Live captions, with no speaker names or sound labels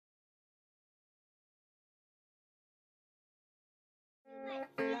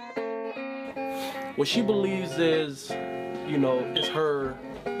What she believes is, you know, it's her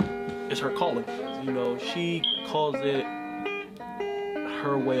calling. You know, she calls it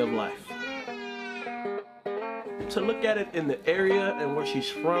her way of life. To look at it in the area and where she's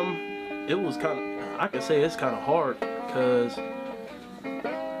from, it was I could say it's kind of hard, because,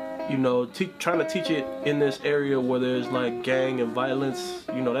 you know, trying to teach it in this area where there's like gang and violence,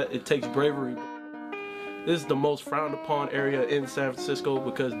 you know, that it takes bravery. This is the most frowned upon area in San Francisco,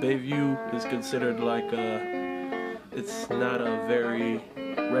 because Bayview is considered like it's not a very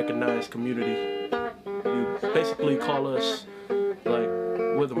recognized community. You basically call us like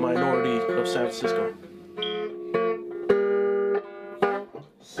we're the minority of San Francisco.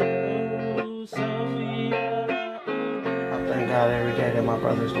 I thank God every day that my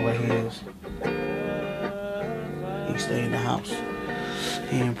brother's the way he is. He stayed in the house.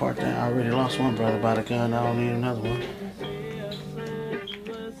 He ain't part that. I already lost one brother by the gun. I don't need another one.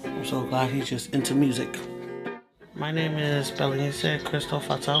 I'm so glad he's just into music. My name is Belise Crystal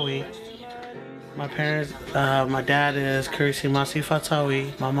Fatawi. My parents, my dad is Kurisi Masi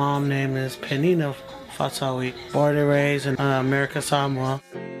Fatawi. My mom name is Penina Fatawi. Born and raised in America, Samoa.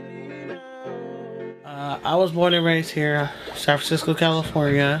 I was born and raised here, San Francisco,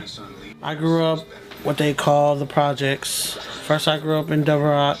 California. I grew up what they call the projects. First I grew up in Double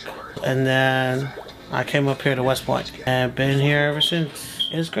Rock, and then I came up here to West Point and been here ever since.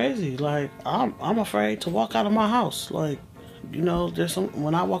 It's crazy. Like, I'm afraid to walk out of my house. Like, you know,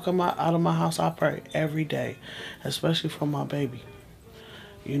 when I walk out of my house, I pray every day, especially for my baby.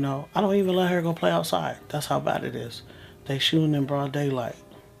 You know, I don't even let her go play outside. That's how bad it is. They shooting in broad daylight.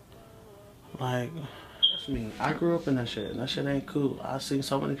 Like, that's me. I grew up in that shit, and that shit ain't cool. I've seen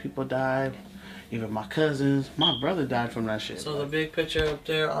so many people die. Even my cousins. My brother died from that shit. So the big picture up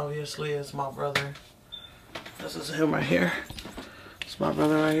there, obviously, is my brother. This is him right here. It's my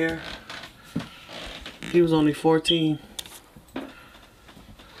brother right here. He was only 14.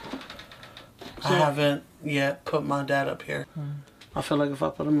 I haven't yet put my dad up here. I feel like if I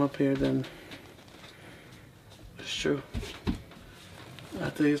put him up here, then it's true. I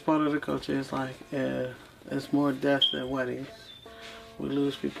think it's part of the culture. It's like, yeah, it's more death than weddings. We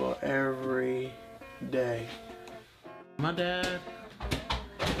lose people every day. My dad,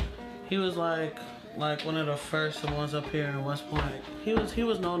 he was like one of the first ones up here in West Point. He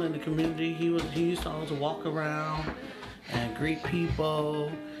was known in the community. He used to always walk around and greet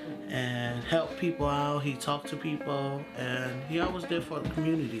people and help people out. He talked to people, and he always did for the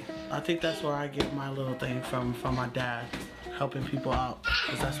community. I think that's where I get my little thing from my dad, helping people out,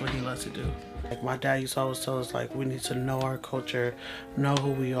 because that's what he loves to do. Like, my dad used to always tell us, like, we need to know our culture, know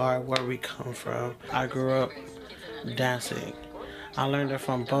who we are, where we come from. I grew up dancing. I learned it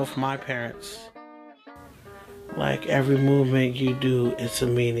from both my parents. Like, every movement you do, it's a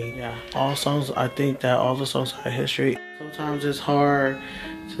meaning. Yeah. All songs, I think that all the songs have history. Sometimes it's hard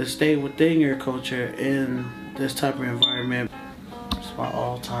to stay within your culture in this type of environment. It's my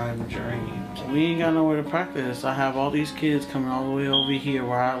all-time dream. We ain't got nowhere to practice. I have all these kids coming all the way over here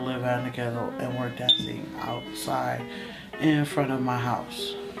where I live at in the ghetto, and we're dancing outside in front of my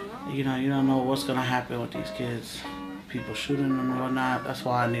house. You know, you don't know what's gonna happen with these kids. People shooting them and whatnot. That's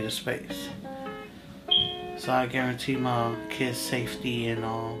why I need a space. So I guarantee my kids' safety and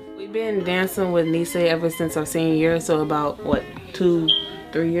all. We've been dancing with Nisei ever since our senior year, so about, what,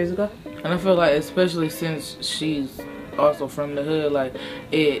 2-3 years ago? And I feel like, especially since she's also from the hood, like,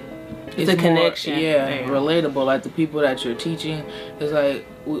 it's a more, connection. yeah, relatable. Like, the people that you're teaching, it's like,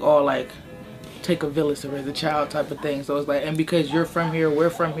 we all, like, take a village to raise a child type of thing. So it's like, and because you're from here, we're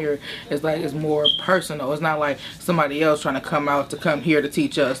from here, it's like, it's more personal. It's not like somebody else trying to come here to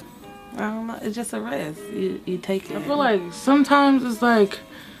teach us. I don't know, it's just a risk. You take it. I feel like sometimes it's like,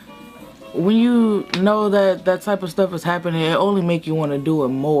 when you know that that type of stuff is happening, it only make you want to do it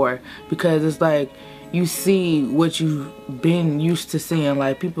more, because it's like you see what you've been used to seeing,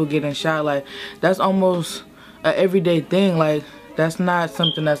 like people getting shot. Like, that's almost an everyday thing. Like, that's not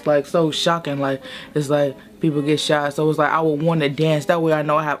something that's like so shocking. Like, it's like people get shot, so it's like I would want to dance. That way I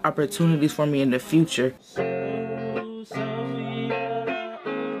know I have opportunities for me in the future.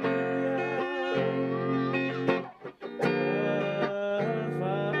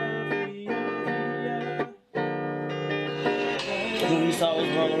 When we used to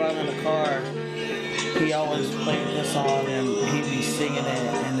always roll around in the car, he always played this song and he'd be singing it,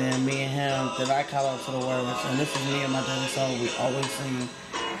 and then me and him, then I caught on to the words, and this is me and my daddy's song we always sing.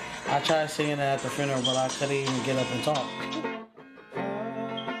 I tried singing it at the funeral, but I couldn't even get up and talk.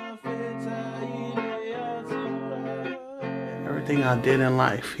 everything I did in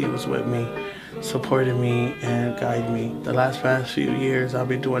life, he was with me, supported me, and guided me. The past few years, I've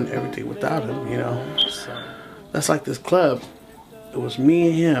been doing everything without him, you know. So that's like this club. It was me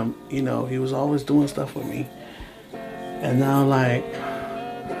and him, you know. He was always doing stuff with me. And now, like,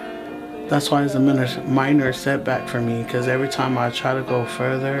 that's why it's a minor setback for me, because every time I try to go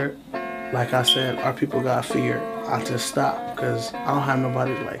further, like I said, our people got fear. I just stop because I don't have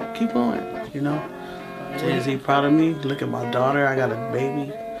nobody to like, keep going, you know? Is he proud of me? Look at my daughter, I got a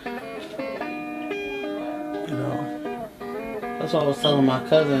baby. You know? That's what I was telling my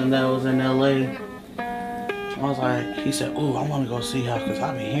cousin that was in LA. I was like, he said, ooh, I want to go see her because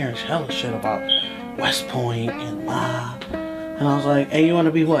I've been hearing hella shit about West Point and Ma. And I was like, hey, you want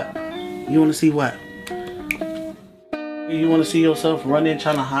to be what? You want to see what? You want to see yourself running,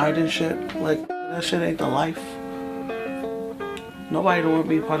 trying to hide and shit? Like, that shit ain't the life. Nobody don't want to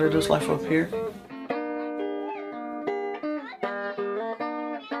be a part of this life up here.